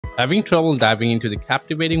Having trouble diving into the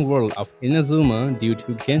captivating world of Inazuma due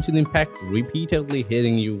to Genshin Impact repeatedly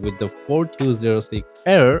hitting you with the 4206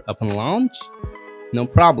 error upon launch? No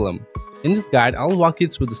problem. In this guide, I'll walk you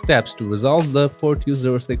through the steps to resolve the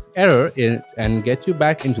 4206 error and get you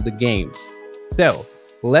back into the game. So,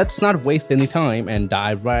 let's not waste any time and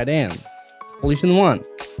dive right in. Solution 1.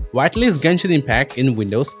 Whitelist Genshin Impact in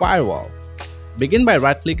Windows Firewall. Begin by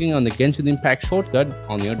right-clicking on the Genshin Impact shortcut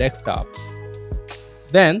on your desktop.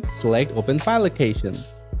 Then, select Open File Location.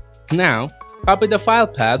 Now, copy the file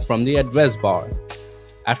path from the address bar.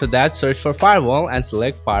 After that, search for Firewall and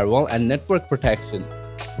select Firewall and Network Protection.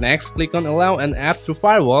 Next, click on Allow an app through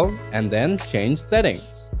Firewall and then change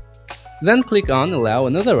settings. Then click on Allow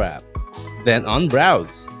another app. Then on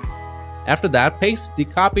Browse. After that, paste the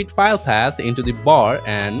copied file path into the bar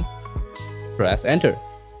and press Enter.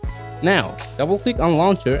 Now, double-click on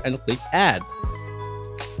Launcher and click Add.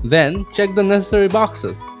 Then, check the necessary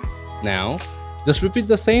boxes. Now, just repeat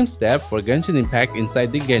the same step for Genshin Impact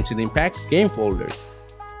inside the Genshin Impact game folder.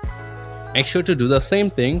 Make sure to do the same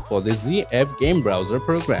thing for the ZF Game Browser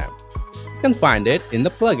program. You can find it in the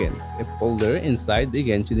Plugins, a folder inside the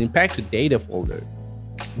Genshin Impact data folder.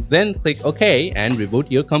 Then click OK and reboot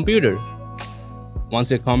your computer. Once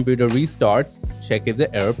your computer restarts, check if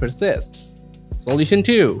the error persists. Solution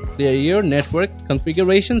 2. Clear your network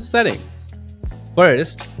configuration settings.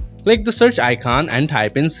 First, click the search icon and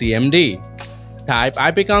type in CMD. Type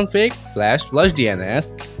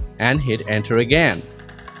ipconfig/flushdns and hit enter again.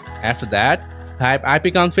 After that, type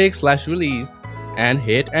ipconfig/release and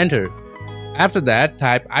hit enter. After that,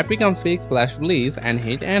 type ipconfig/release and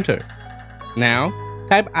hit enter. Now,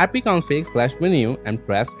 type ipconfig/renew and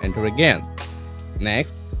press enter again.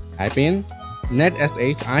 Next, type in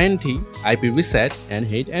netshint IP reset and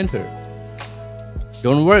hit enter.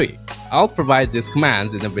 Don't worry, I'll provide these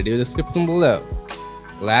commands in the video description below.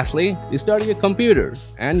 Lastly, restart your computer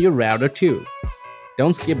and your router too.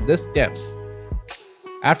 Don't skip this step.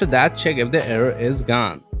 After that, check if the error is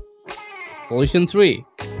gone. Solution 3.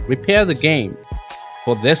 Repair the game.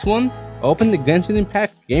 For this one, open the Genshin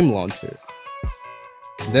Impact game launcher.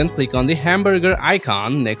 Then click on the hamburger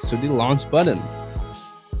icon next to the launch button.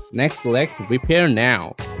 Next, select Repair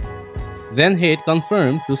Now. Then hit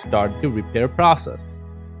Confirm to start the repair process.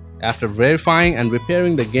 After verifying and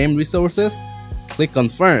repairing the game resources, click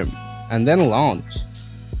Confirm and then Launch.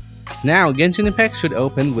 Now Genshin Impact should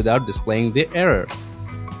open without displaying the error.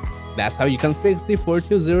 That's how you can fix the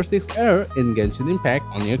 4206 error in Genshin Impact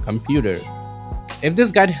on your computer. If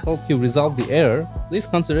this guide helped you resolve the error, please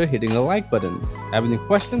consider hitting the like button. Have any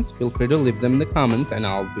questions? Feel free to leave them in the comments and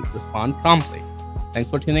I'll respond promptly. Thanks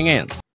for tuning in.